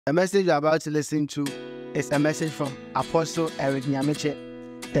The message you're about to listen to is a message from Apostle Eric Nyamekye,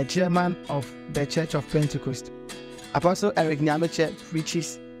 the chairman of the Church of Pentecost. Apostle Eric Nyamekye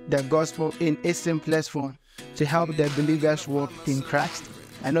preaches the gospel in its simplest form to help the believers walk in Christ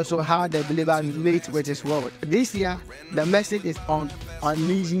and also how the believer relates with his world. This year, the message is on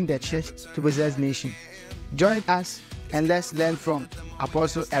unleashing the church to possess nations. Join us and let's learn from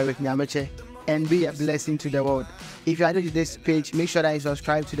Apostle Eric Nyamekye and be a blessing to the world. If you are new to this page, make sure that you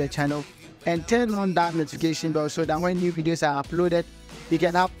subscribe to the channel and turn on that notification bell so that when new videos are uploaded, you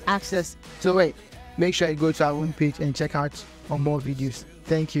can have access to it. Make sure you go to our homepage and check out for more videos.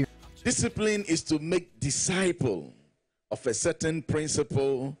 Thank you. Discipline is to make disciple of a certain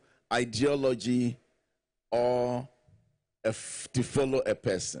principle, ideology, or to follow a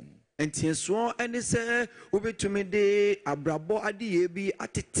person. Now,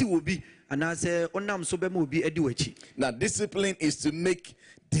 discipline is to make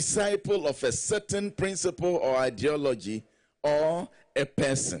disciple of a certain principle or ideology or a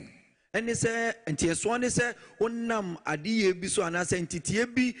person.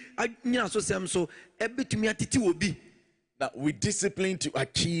 Now, we discipline to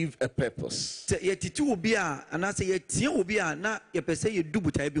achieve a purpose. Good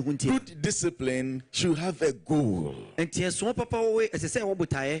discipline should have a goal.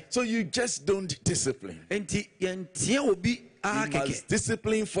 So you just don't discipline. You must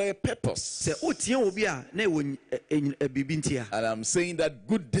discipline for a purpose. And I'm saying that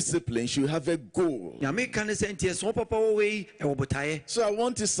good discipline should have a goal. So I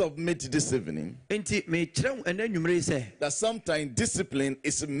want to submit this evening that sometimes discipline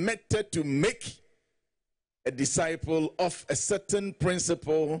is meted to make a disciple of a certain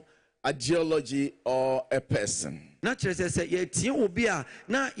principle, ideology, or a person. Discipline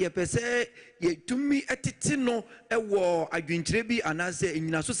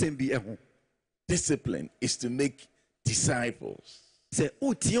is to make disciples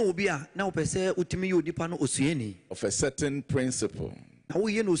of a certain principle,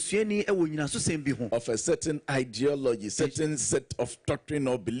 of a certain ideology, certain set of doctrine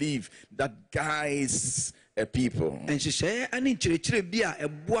or belief that guides a people.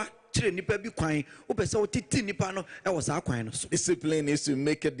 Discipline is to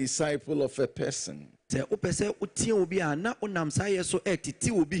make a disciple of a person.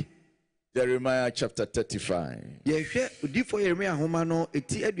 Jeremiah chapter 35.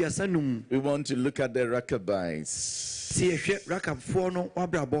 We want to look at the Rechabites.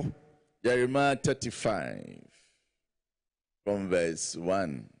 Jeremiah 35 from verse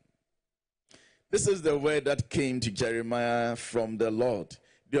 1. This is the word that came to Jeremiah from the Lord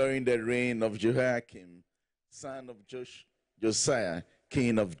during the reign of Jehoiakim, son of Josiah,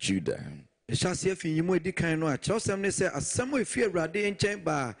 king of Judah. Go to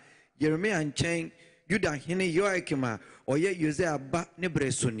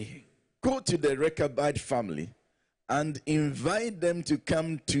the Rechabite family and invite them to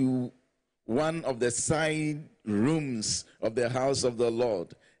come to one of the side rooms of the house of the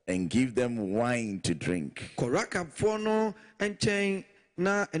Lord and give them wine to drink.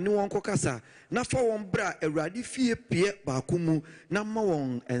 Na anyone kokasa na fa won bra awurade fie pie baakumu na ma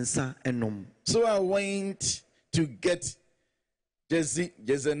won ensa enom. So I went to get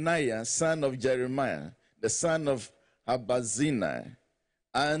Jezaniah, son of Jeremiah, the son of Habazina,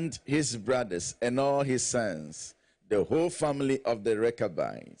 and his brothers and all his sons, the whole family of the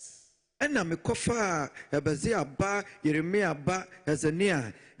Rechabites. Ena me kofa Habazia ba Jeremiah ba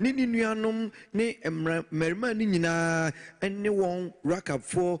Hazania ni nuanom ni mmerima ni nyina ene won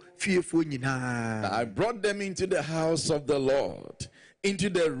Rakabfo fiefo nyina. I brought them into the house of the Lord, into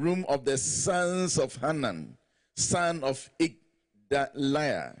the room of the sons of Hanan, son of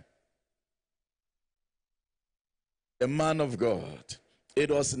Igdaliah, the man of God. It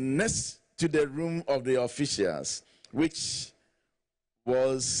was next to the room of the officials, which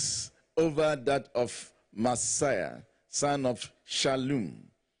was over that of Messiah, son of Shallum,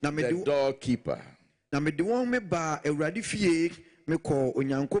 the doorkeeper. Na me de won me ba awurade fie me ko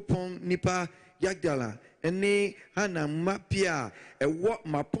onyankopon nipa Yagdala ene Hanamma pia ewo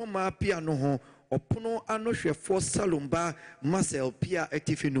mapoma pia no ho opono anohwefo Salomba Masel pia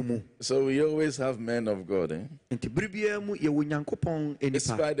etifi no mu. So we always have men of God. Enti bribia mu ye onyankopon enipa.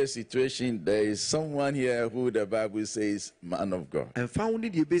 Despite the situation, there is someone here who the Bible says man of God. En fa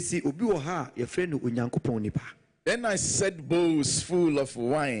woni de besi obi wo ha ye frɛ no onyankopon nipa. Then I set bowls full of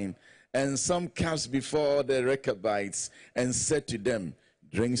wine and some cups before the Rechabites and said to them,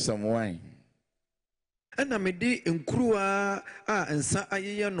 drink some wine. Ena me di nkruwa a ensa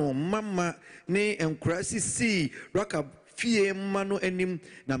ayeye no mama ne nkura sisi Rakab fie mma no anim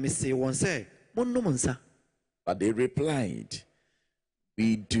na mese wɔn sɛ monnom nsa. But they replied,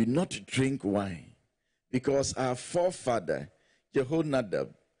 we do not drink wine, because our forefather Jehonadab,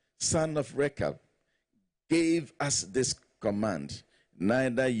 son of Rechab, gave us this command: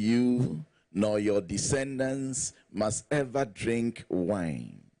 neither you nor your descendants must ever drink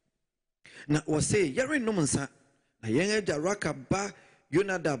wine. Na wɔse yɛrennom nsa, na yɛn agya Rechab ba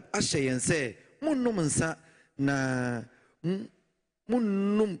Yonadab ahyɛ yɛn sɛ monnom nsa na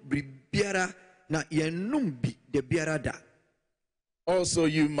monnom biribiara na yɛnnom bi de biara da. Also,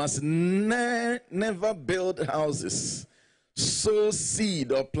 you must never build houses, sow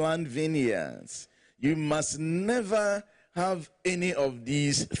seed, or plant vineyards. You must never have any of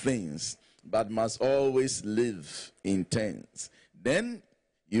these things, but must always live in tents. Then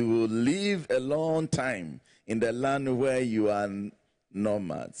you will live a long time in the land where you are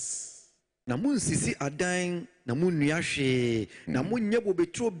nomads. Na munsisi adan na munnua hwee na munyɛ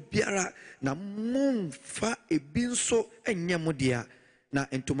bobeturo biara na mumfa ebi nso ɛnyɛ mo dea na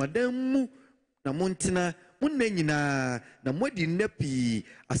ntomadan mu na montena monna nyinaa na moadi nna pii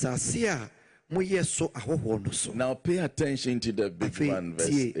asase a moyɛ so ahohoɔ no so. Now pay attention to the big one, verse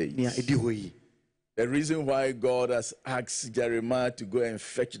 8. The reason why God has asked Jeremiah to go and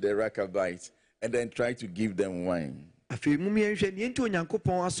fetch the Rechabites and then try to give them wine. He's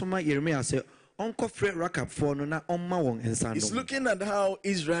looking at how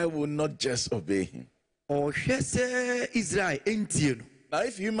Israel will not just obey him. Now,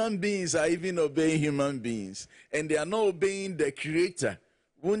 if human beings are even obeying human beings and they are not obeying the Creator,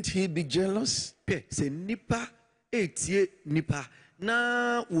 won't he be jealous?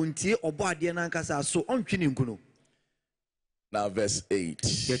 Now, verse 8.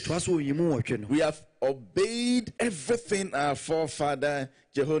 We have obeyed everything our forefather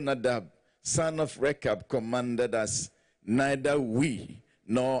Jehonadab, son of Rechab, commanded us. Neither we,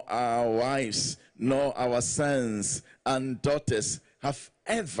 nor our wives, nor our sons and daughters have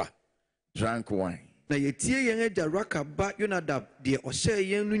ever drank wine. Na yetie yen agya Rechab ba Yonadab de ɔhyɛ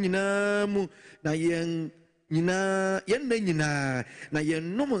yen no nyinaa mu na yen nyinaa yen na nyinaa na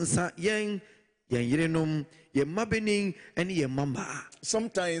yen nom nsa yen yerenom yen mabenin ene yen mama.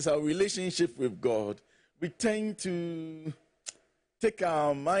 Sometimes our relationship with God, we tend to take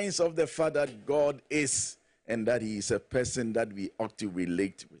our minds off the fact that God is and that he is a person that we ought to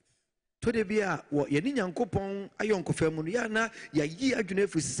relate with. Tode bia wo yeni nyankopon ayonkofa mu ya na yayi adwene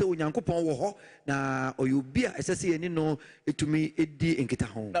afisi se onyankopon wo ho na oyobia esese yeni no etumi edi enkita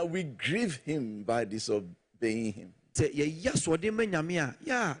ho. Now we grieve him by disobeying him. Se yaya so de manyame a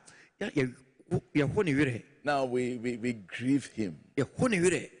ya ho ne were. Now we grieve him. Ye ho ne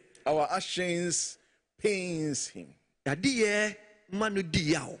were. Our actions pains him. Yade manu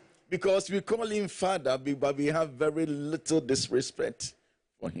di yawo. Because we call him Father, but we have very little disrespect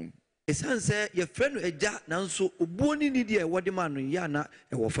for him. We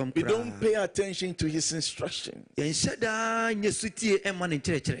don't pay attention to his instructions. We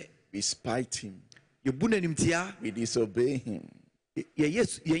spite him. We disobey him.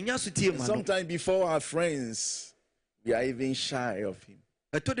 Sometimes before our friends, we are even shy of him.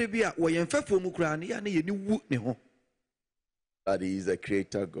 But he is a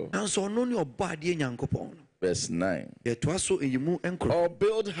creator God. Verse 9. Or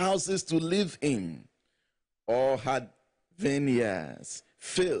build houses to live in, or had vineyards,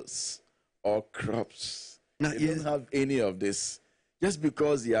 fields, or crops. Now, you don't have any of this. Just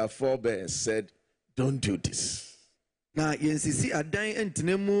because your forebears said, don't do this. Na yensisi adan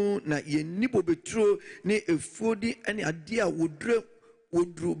entenemu na yenibo betro ne efodi ene ade a wodru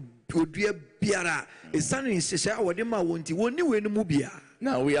biara esane nhyehyɛ a wɔde ma wonti woni we no mu bia.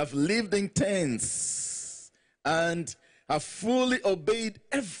 Now we have lived in tents and have fully obeyed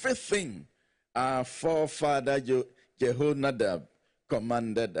everything our forefather Jehonadab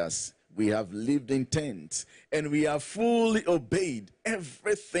commanded us. We have lived in tents and we have fully obeyed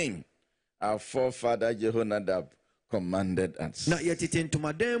everything our forefather Jehonadab commanded us. Na yetete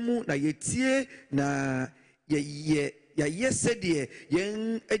ntomademu na yetie na ye yesede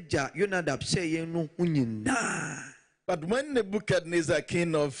yen agya Yonadab hye yen no hunyina. But when Nebuchadnezzar,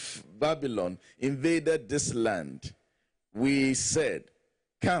 king of Babylon, invaded this land, we said,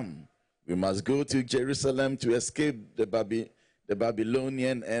 come, we must go to Jerusalem to escape the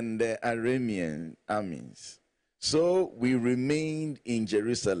Babylonian and the Aramean armies. So we remained in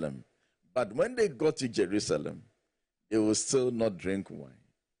Jerusalem. But when they got to Jerusalem, they will still not drink wine.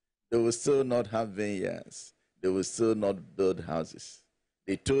 They will still not have vineyards. They will still not build houses.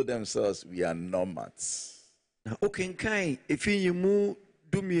 They told themselves, we are nomads. Na okenkai efi yimu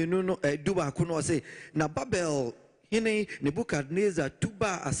dumienu no duba kuno say na Babel hene Nebukadnezar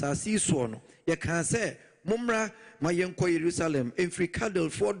tuba asasi so no ye kan say Mumra mayenko Jerusalem enfri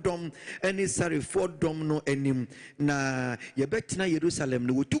Kadel for dom any sorry for dom no enim na yebetena Jerusalem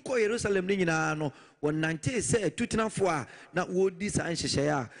no wotuko Jerusalem ni nyina no wonante say tutenafo a na wodi san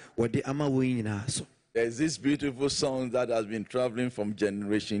hyehyɛ a wode ama wo nyina so. There's this beautiful song that has been traveling from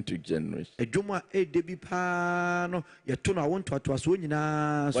generation to generation. When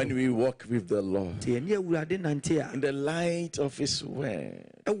we walk with the Lord in the light of His word,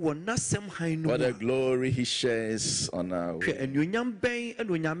 what a glory He shares on our way.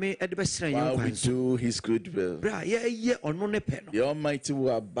 While we do His good will, the Almighty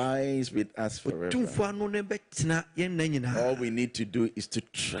will abide with us forever. All we need to do is to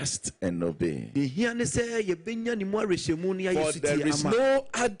trust and obey. For there is no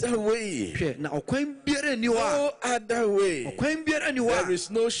other way. No other way. There is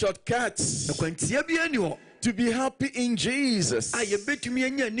no shortcut to be happy in Jesus, but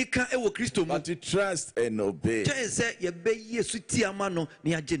to trust and obey.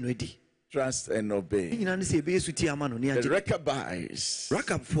 Trust and obey. The Rechabites,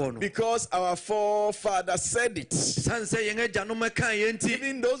 because our forefathers said it.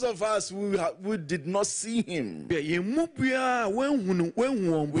 Even those of us who did not see Him, we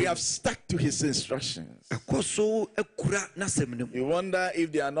have stuck to His instructions. You wonder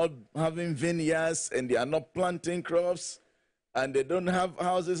if they are not having vineyards and they are not planting crops and they don't have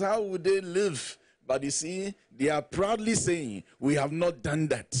houses, how would they live? But you see, they are proudly saying, we have not done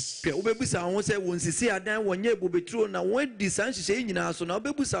that. See,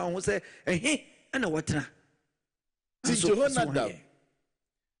 Jehonadab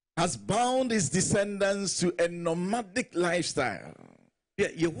has bound his descendants to a nomadic lifestyle.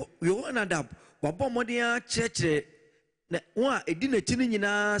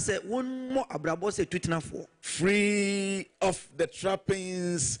 Free of the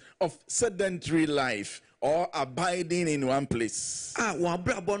trappings of sedentary life or abiding in one place. And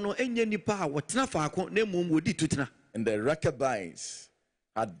the Rechabites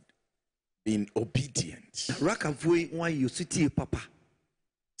had been obedient.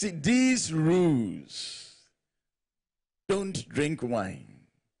 See, these rules: don't drink wine,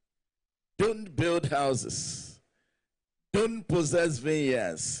 don't build houses, don't possess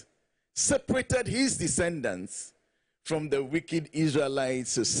vineyards, separated his descendants from the wicked Israelite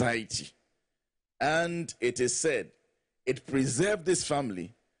society. And it is said, it preserved this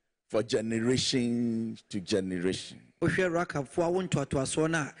family for generation to generation. Now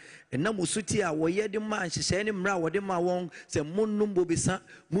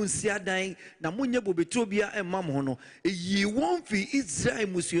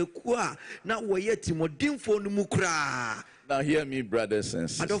hear me, brothers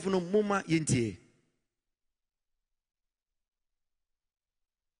and sisters.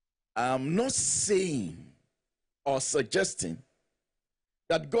 I'm not saying or suggesting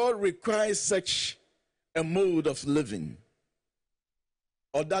that God requires such a mode of living,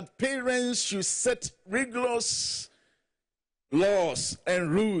 or that parents should set rigorous laws and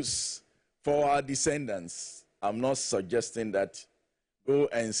rules for our descendants. I'm not suggesting that. Go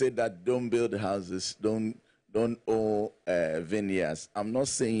and say that don't build houses, don't own vineyards. I'm not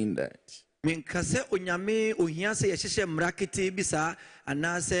saying that. Minkase onyame ohia se yehye mrakete bisa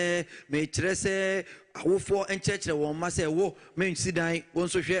anase mekyerese awofo enkyekere won ma se wo mensidan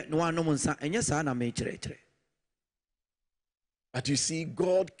wonso hwe no anom nsa enye sa na mekyerekere. But you see,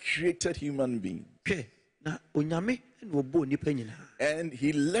 God created human beings, and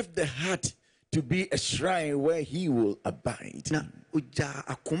He left the heart to be a shrine where He will abide.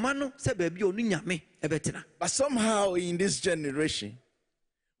 But somehow in this generation,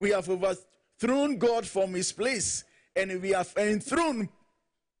 we have overthrown God from His place, and we have enthroned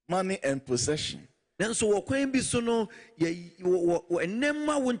money and possession. Then so wakwen bi so no ye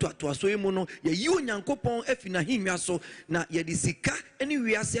enema wonto atoaso emu no ye yi onyankopon afina hinwa so na ye de sika ene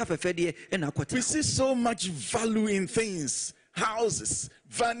wiase afefede e na akwata. We see so much value in things, houses,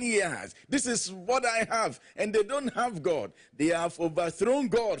 vineyards. This is what I have, and they don't have God. They have overthrown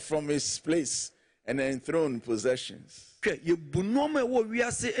God from His place and enthroned possessions. Ye bunoma wo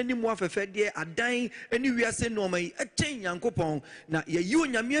wiase enimu afefede adan eni wiase noma yi echen yankopon na ye yi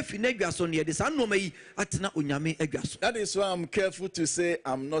onyame afi na adwaso ne ye de sa noma yi atena onyame adwaso. That is why I'm careful to say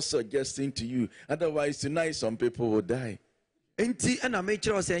I'm not suggesting to you, otherwise tonight some people will die. Enti ana me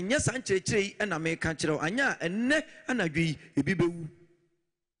kire o se nya san kire yi ana me ka kire anya enne anadwi ebi bewu,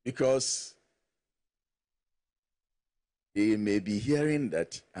 because they may be hearing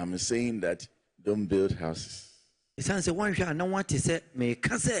that I'm saying that don't build houses. Sanse wan hwa na wate se me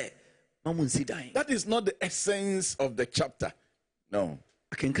ka se That is not the essence of the chapter. No.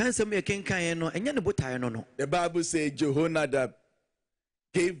 The Bible says Jehonadab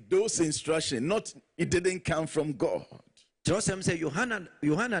gave those instructions, it didn't come from God. When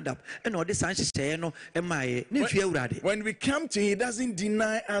we come to him, he doesn't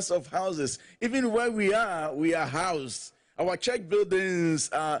deny us of houses. Even where we are housed. Our church buildings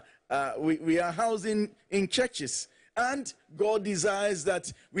we are housing in churches. And God desires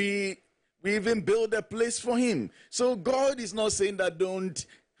that we even build a place for him. So God is not saying that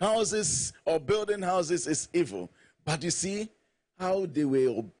houses or building houses is evil. But you see how they were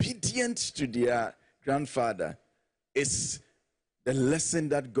obedient to their grandfather is the lesson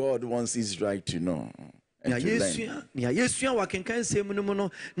that God wants Israel to know. And to learn.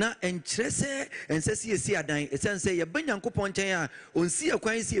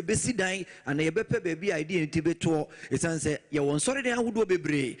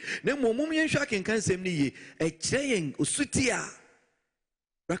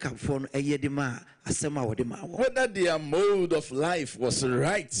 Whether their mode of life was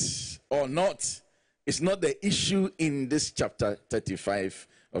right or not, it's not the issue in this chapter 35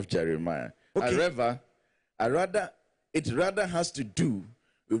 of Jeremiah. Okay. It rather has to do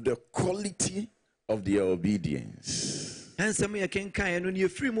with the quality of their obedience.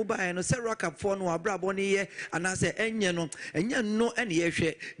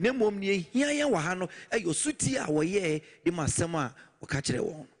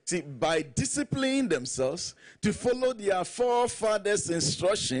 See, by disciplining themselves to follow their forefathers'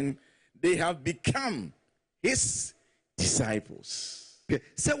 instruction, they have become his disciples.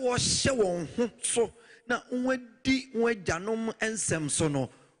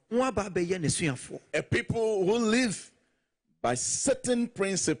 A people who live by certain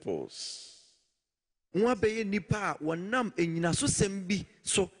principles. A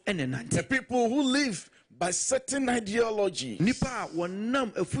people who live by certain ideologies. A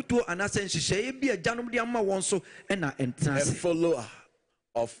follower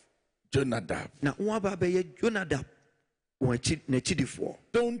of Jonadab.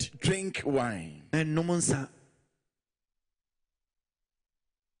 Don't drink wine.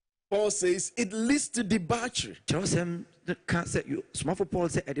 Paul says it leads to debauchery. I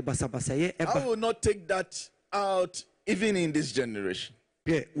will not take that out even in this generation.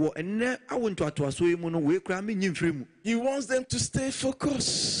 He wants them to stay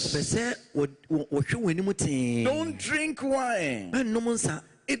focused. Don't drink wine.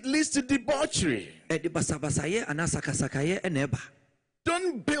 It leads to debauchery.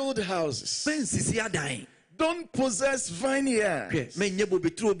 Don't build houses. Don't possess vineyards.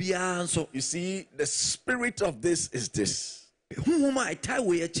 You see, the spirit of this is this.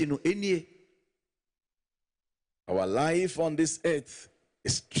 Our life on this earth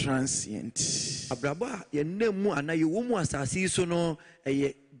is transient.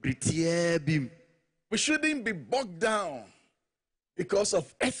 We shouldn't be bogged down because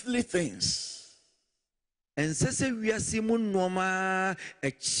of earthly things.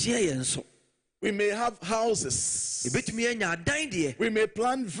 We may have houses. We may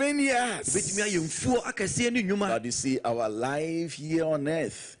plant vineyards. But you see, our life here on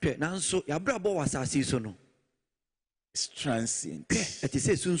earth is transient.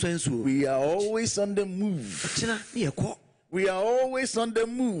 We are always on the move. We are always on the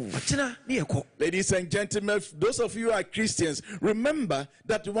move. Ladies and gentlemen, those of you who are Christians, remember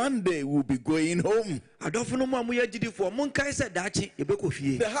that one day we'll be going home. The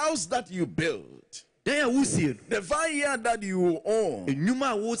house that you build, the vineyard that you own,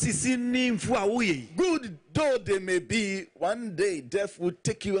 good though they may be, one day death will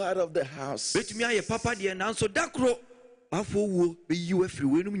take you out of the house.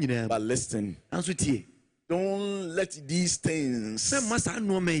 But listen, don't let these things have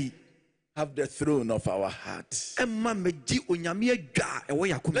the throne of our heart.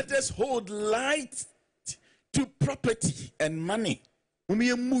 Let us hold light to property and money.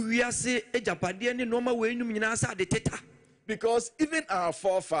 Because even our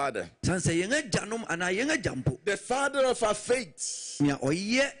forefather, the father of our faith,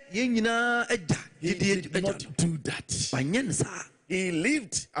 he did not do that. He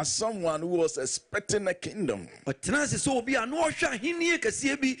lived as someone who was expecting a kingdom.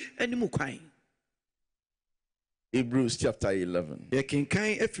 Hebrews chapter 11.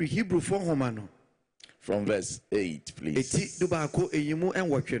 From verse 8, please.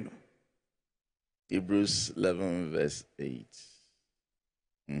 Hebrews 11, verse 8.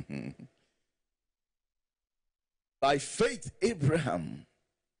 By faith, Abraham,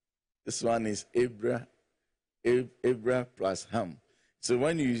 this one is Abraham plus Ham. So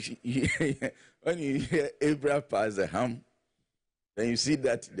when you when you hear Abraham pass the ham, then you see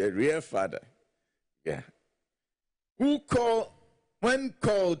that the real father, yeah, when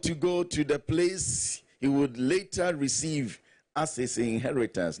called to go to the place he would later receive as his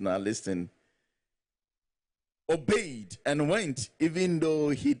inheritance. Now listen. Obeyed and went, even though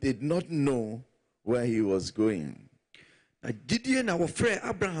he did not know where he was going. Gideon our friend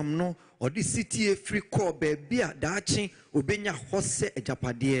Abraham no or the city free call baby dachi obenya hose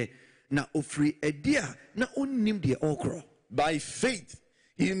ejapade na ofri edia na onnim de okro. By faith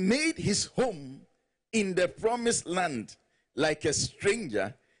he made his home in the promised land like a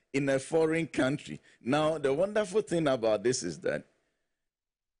stranger in a foreign country. Now the wonderful thing about this is that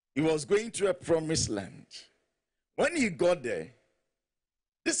he was going to a promised land. When he got there,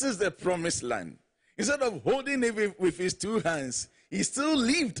 this is the promised land. Instead of holding it with his two hands, he still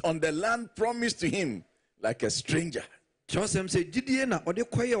lived on the land promised to him like a stranger. Joseph said, Gideon na ode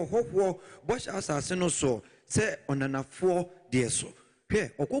kwaye ohwo bosh asase no so se onanafo de so.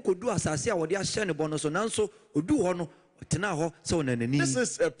 Hwe okokodu asase a wode ahye ne bono so nanso odu ho no otena ho se onanani. This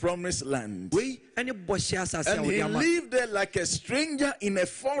is a promised land. We any bosh asase a and wode he ama. lived there like a stranger in a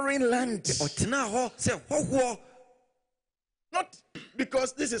foreign land. Otena ho se hoho. Not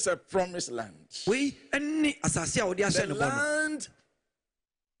because this is a promised land. We any asase a wode ahye ne The bono. land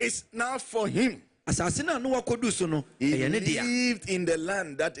is now for him. Asase na no wakodu so no He eye ne dia. lived in the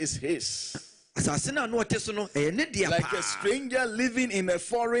land that is his. Asase na no wote so no eye ne dia. Like a stranger living in a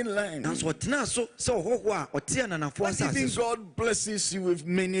foreign land. Nanso otena so se hoho a ote ananafo But even asase so. God blesses you with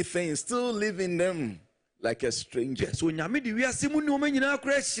many things, still live in them like a stranger. So nyame de wiase mu ne o manyina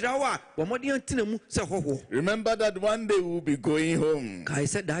akora hyira wa bo mode antina mu se hoho. Remember that one day we'll be going home. Kai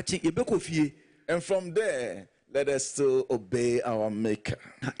se dachi yebekɔ fie. And from there, let us still obey our Maker.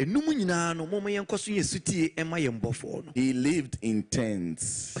 Na enum nyina no mo yɛnkɔ so yɛ sutie ɛma yɛn bɔfo no. He lived in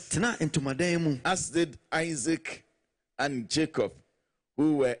tents, Tena entomadan mu. as did Isaac and Jacob,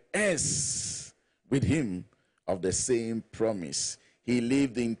 who were heirs with him of the same promise. He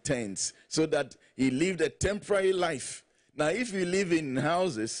lived in tents, so that he lived a temporary life. Now, if you live in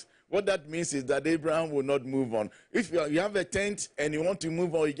houses, what that means is that Abraham will not move on. If you have a tent and you want to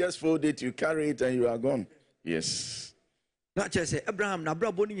move on, you just fold it, you carry it, and you are gone. Yes. Na kyerɛ sɛ Abraham na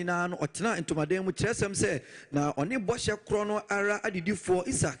brabo no nyinaa no ɔtena entomadan mu kyerɛ sɛm sɛ na ɔne bɔhyɛ korɔ no ara adidifoɔ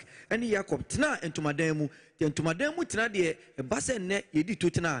Isaac ɛne Jacob tena entomadan mu. Te entomadan mu tena deɛ ɛba sɛ nnɛ yɛdi to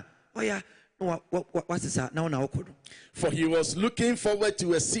tena ɔya na wasesa na wona wokɔ do. For he was looking forward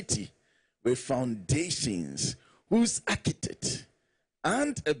to a city with foundations, whose architect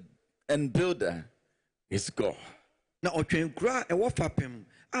and builder is God. Na ɔtwɛn kura ɛwɔ fapem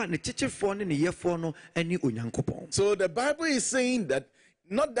a ne kyekyefoɔ ne ne yɛfoɔ no ɛne Onyankopɔn. So the Bible is saying that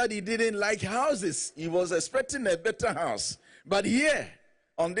not that he didn't like houses, he was expecting a better house. But here,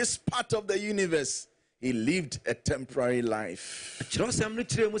 on this part of the universe, he lived a temporary life. Kyerɛwsɛm no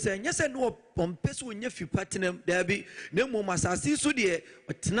kyerɛ mu sɛ nyɛ sɛ ne ɔmpɛ sɛ ɔnya fi pa tenam daabi na mmom asase so deɛ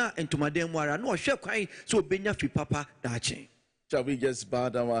ɔtena entomadan mu ara na ɔhwɛ kwan sɛ ɔbɛnya fi papa daakye. Shall we just bow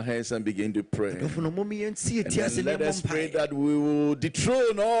down our heads and begin to pray? Dɔfo no mom yɛntie And tie ase then ne let us mmɔ pray mpae. that we will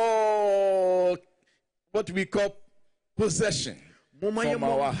dethrone all what we call possession Momma from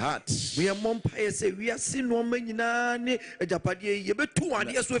yɛmmɔ- our hearts. yɛmmɔ mpaeɛ sɛ wiase nneɔma nyinaa ne agyapadeɛ yi yɛbɛtu wɔn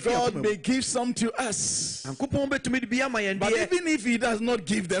adeɛ so afi God akoma may mu. give some to us. Nyankopɔn bɛtumi de bi ama yɛn But deɛ. even if he does not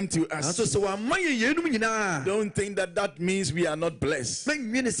give them to Nanso us, sɛ wɔamma yɛn yɛnum nyinaa don't think that that means we are not blessed.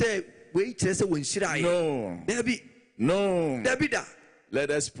 mɛnwene sɛ wei kyerɛ sɛ wɔnhyira yɛ. No. Daabi No. daabi da. Let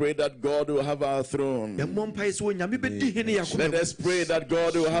us pray that God will have our throne. Yɛmmɔ mpaeɛ sɛ Onyame bɛdi hene yɛ akoma Let mu. us pray that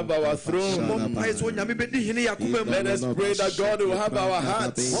God will have our Yɛmmɔ throne. mpaeɛ sɛ Onyame bɛdi hene yɛ akoma mu. Let us pray that God will have our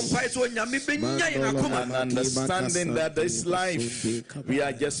hearts. Yɛmmɔ mpaeɛ sɛ Onyame bɛnya yɛn akoma. And understanding that this life we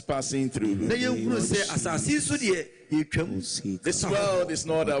are just passing Na through. yɛnhunu sɛ asase yi so deɛ yɛtwam. This world is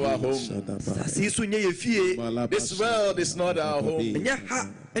not our home. Asase yi so nyɛ yɛ fie. This world is not our home. Ɛnyɛ ha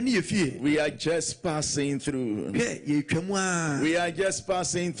ɛne yɛ fie. We are just passing through. Hwɛ yɛtwam a. We are just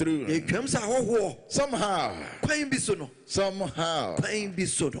passing through. Yɛtwam sɛ ahɔhoɔ. Somehow, Kwan bi so no. somehow, Kwan bi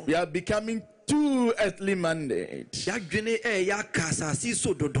so no. we are becoming too earthly minded. Yɛadwene ɛyɛ aka asase yi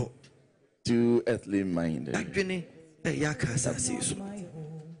so dodo. Too earthly minded. Yɛadwene ɛyɛ aka asase yi so.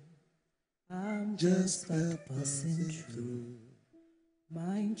 I'm just passing through.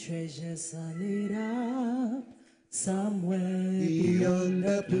 My treasures are laid up somewhere beyond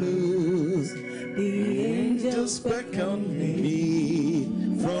the blues. The angels beckon me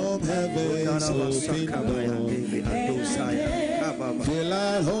from heaven's open door. Feel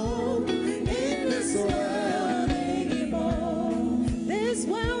at home in this world anymore. This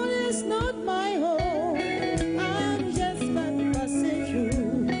world is not my home. I'm just passing through.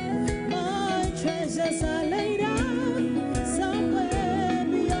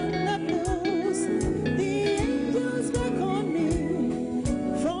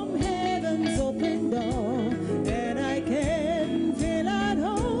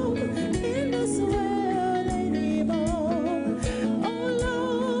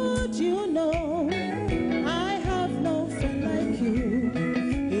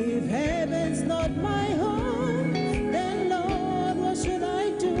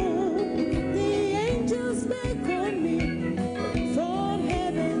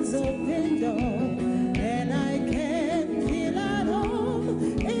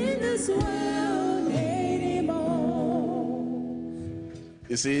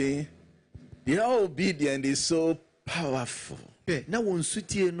 You see, their obedience is so powerful. To the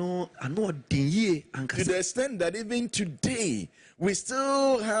extent that even today, we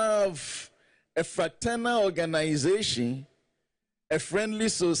still have a fraternal organization, a friendly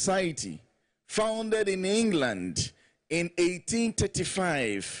society, founded in England in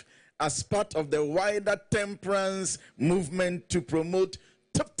 1835 as part of the wider temperance movement to promote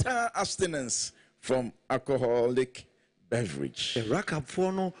total abstinence from alcoholic beverage.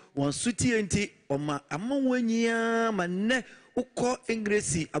 Uko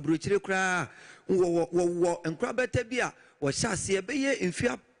ingresi abrochire kra wo enkra beta bia wo hyase beye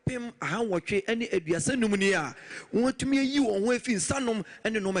mfia pem ahanwotwe ene aduasa numni a wotumi yi won ho afi nsanom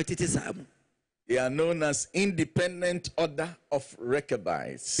ene no matete saamu. They are known as Independent Order of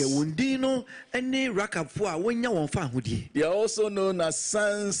Rechabites. They are also known as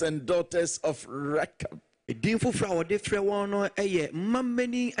Sons and Daughters of Rechab. So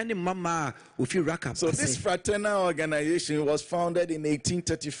this fraternal organization was founded in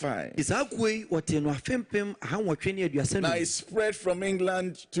 1835. Now it spread from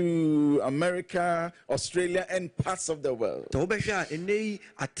England to America, Australia, and parts of the world.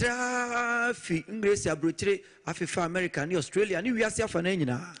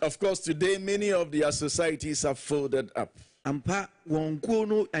 Of course, today many of their societies are folded up. But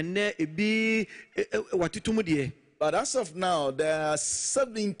as of now, there are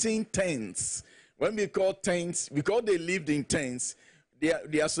 17 tents. When we call tents, because they lived in tents,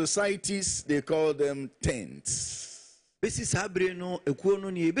 their societies, they call them tents.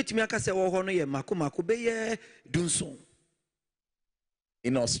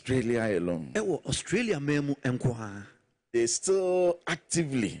 In Australia alone, they still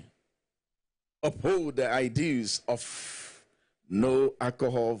actively uphold the ideals of no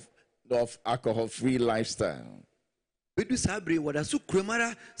alcohol, of alcohol-free lifestyle. I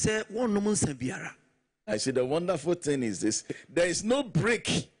see the wonderful thing is this: there is no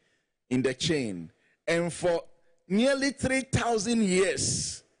break in the chain, and for nearly 3,000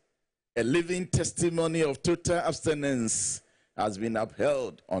 years, a living testimony of total abstinence has been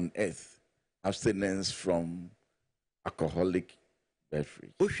upheld on earth. Abstinence from alcoholic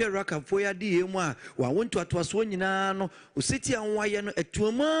beverage.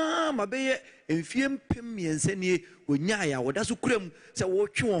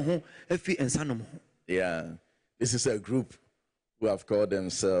 Yeah, this is a group who have called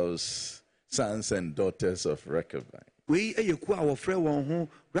themselves Sons and Daughters of Rechabites.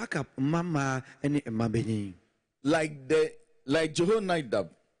 Like Jehonadab,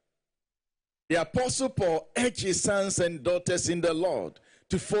 the Apostle Paul urged his sons and daughters in the Lord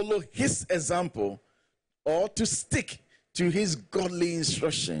to follow his example or to stick to his godly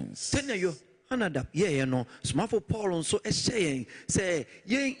instructions. 1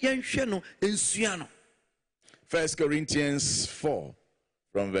 Corinthians 4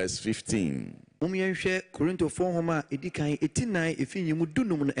 from verse 15. 1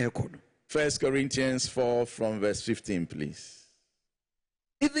 Corinthians 4 from verse 15, please.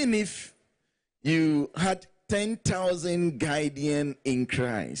 Even if you had 10,000 guardians in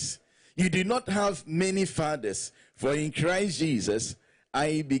Christ, you do not have many fathers, for in Christ Jesus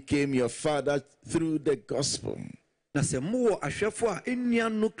I became your father through the gospel. So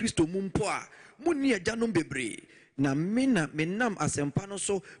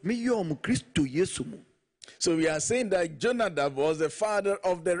we are saying that Jonadab was the father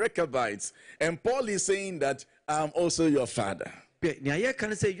of the Rechabites, and Paul is saying that I am also your father. Through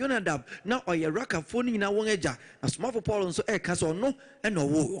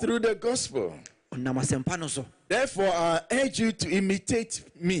the gospel. Therefore, I urge you to imitate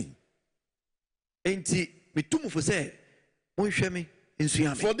me.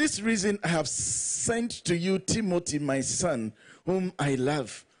 For this reason, I have sent to you Timothy, my son, whom I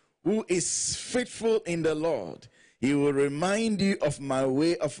love, who is faithful in the Lord. He will remind you of my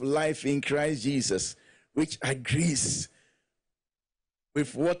way of life in Christ Jesus, which agrees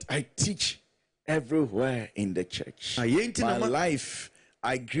with what I teach everywhere in the church. My life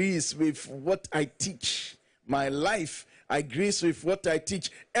agrees with what I teach. My life agrees with what I teach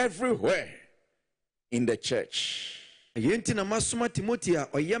everywhere in the church. Na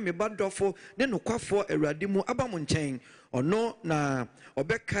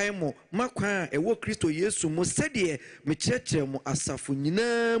obekae mo makwan ewo Kristo Yesu mo sede me cheche mo asafo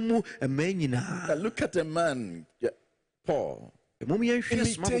nyina mu emanyina. Look at a man, Paul.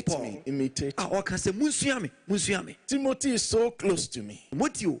 Imitate me, imitate me. Timothy is so close to me.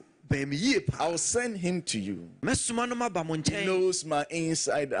 I'll send him to you. He knows my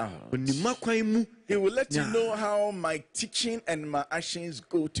inside out. He will let you know how my teaching and my actions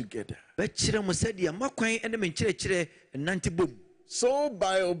go together. So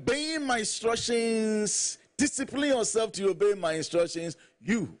by obeying my instructions, discipline yourself to obey my instructions,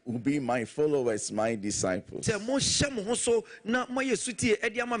 you will be my followers, my disciples. Now,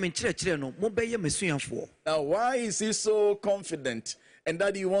 why is he so confident and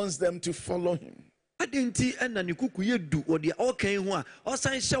that he wants them to follow him? 1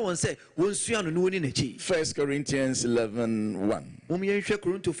 Corinthians 11:1.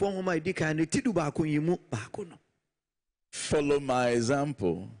 Follow my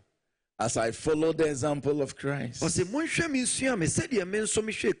example as I follow the example of Christ.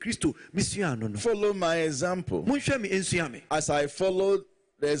 Follow my example as I follow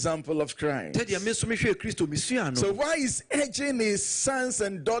the example of Christ. So why is urging his sons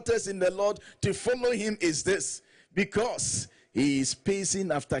and daughters in the Lord to follow him is this? Because he is pacing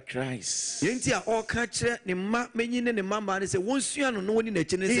after Christ. He is so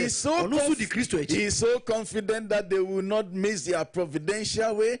confident that they will not miss their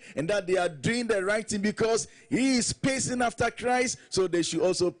providential way and that they are doing the right thing because he is pacing after Christ, so they should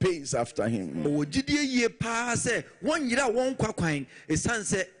also pace after him.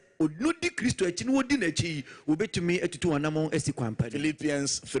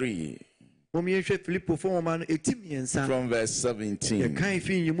 Philippians 3. From verse 17.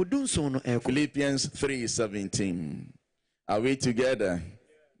 Philippians 3:17. Are we together?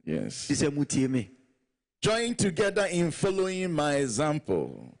 Yes. Join together in following my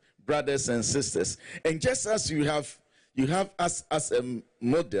example, brothers and sisters. And just as you have us as a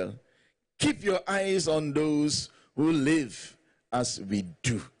model, keep your eyes on those who live as we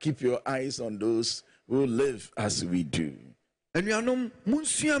do. Keep your eyes on those who live as we do.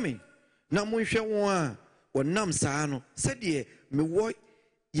 Na monhwe won a wonam saa no sɛde me wo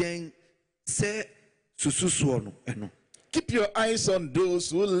yen sɛ sususuo no eno. Keep your eyes on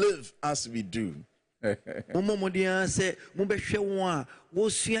those who live as we do. Momomodia sɛ mobɛhwɛ won a wo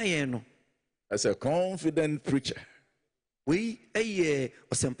sua yen no. As a confident preacher. We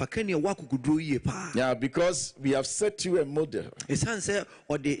osempakani wakukudro yie pa. Yeah, because we have set you a model. Esan sɛ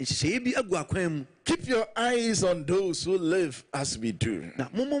ɔde nhyehyɛ bi agu akwan mu. Keep your eyes on those who live as we do. Na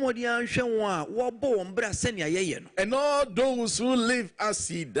momomodia hwɛ won a wo bɔ won bra sɛnea yɛyɛ no. And all those who live as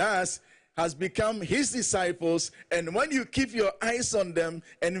he does has become his disciples, and when you keep your eyes on them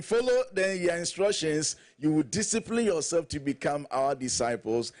and follow their instructions, you will discipline yourself to become our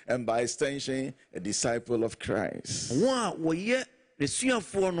disciples, and by extension, a disciple of Christ.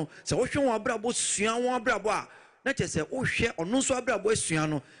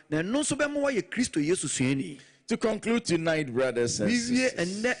 To conclude tonight, brothers and sisters,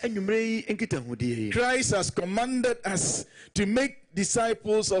 Christ has commanded us to make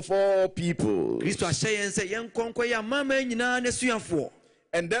disciples of all people.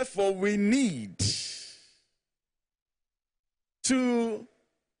 And therefore we need to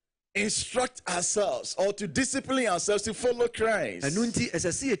instruct ourselves or to discipline ourselves to follow Christ. And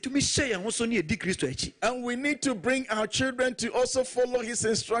we need to bring our children to also follow his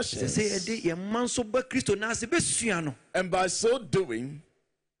instructions. And by so doing,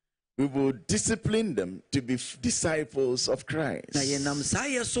 we will discipline them to be disciples of Christ. I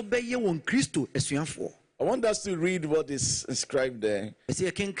want us to read what is inscribed there.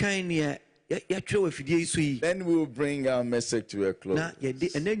 Then we will bring our message to a close.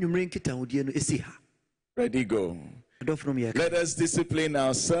 Ready, go. Let us discipline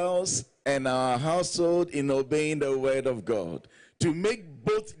ourselves and our household in obeying the word of God, to make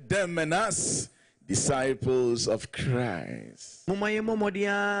both them and us disciples of Christ. To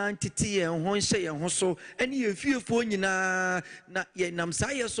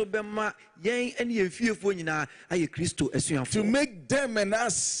make them and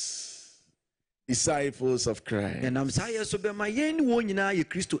us disciples of Christ.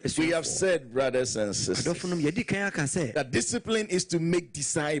 We have said, brothers and sisters, that discipline is to make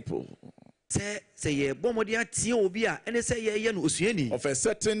disciples of a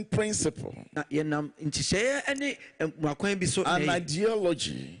certain principle, an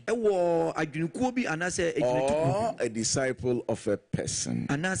ideology, or a disciple of a person.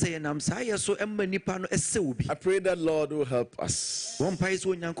 I pray that Lord will help us.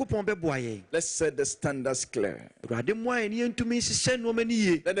 Let's set the standards clear. Let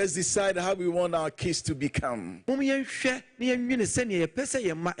us decide how we want our kids to become. Let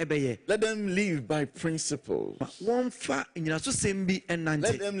them them live by principles. Let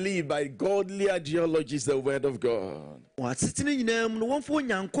them live by godly ideologies, the word of God.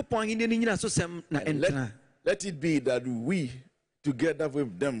 And let it be that we, together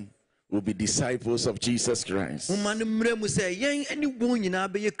with them, will be disciples of Jesus Christ. I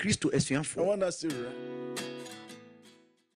want us to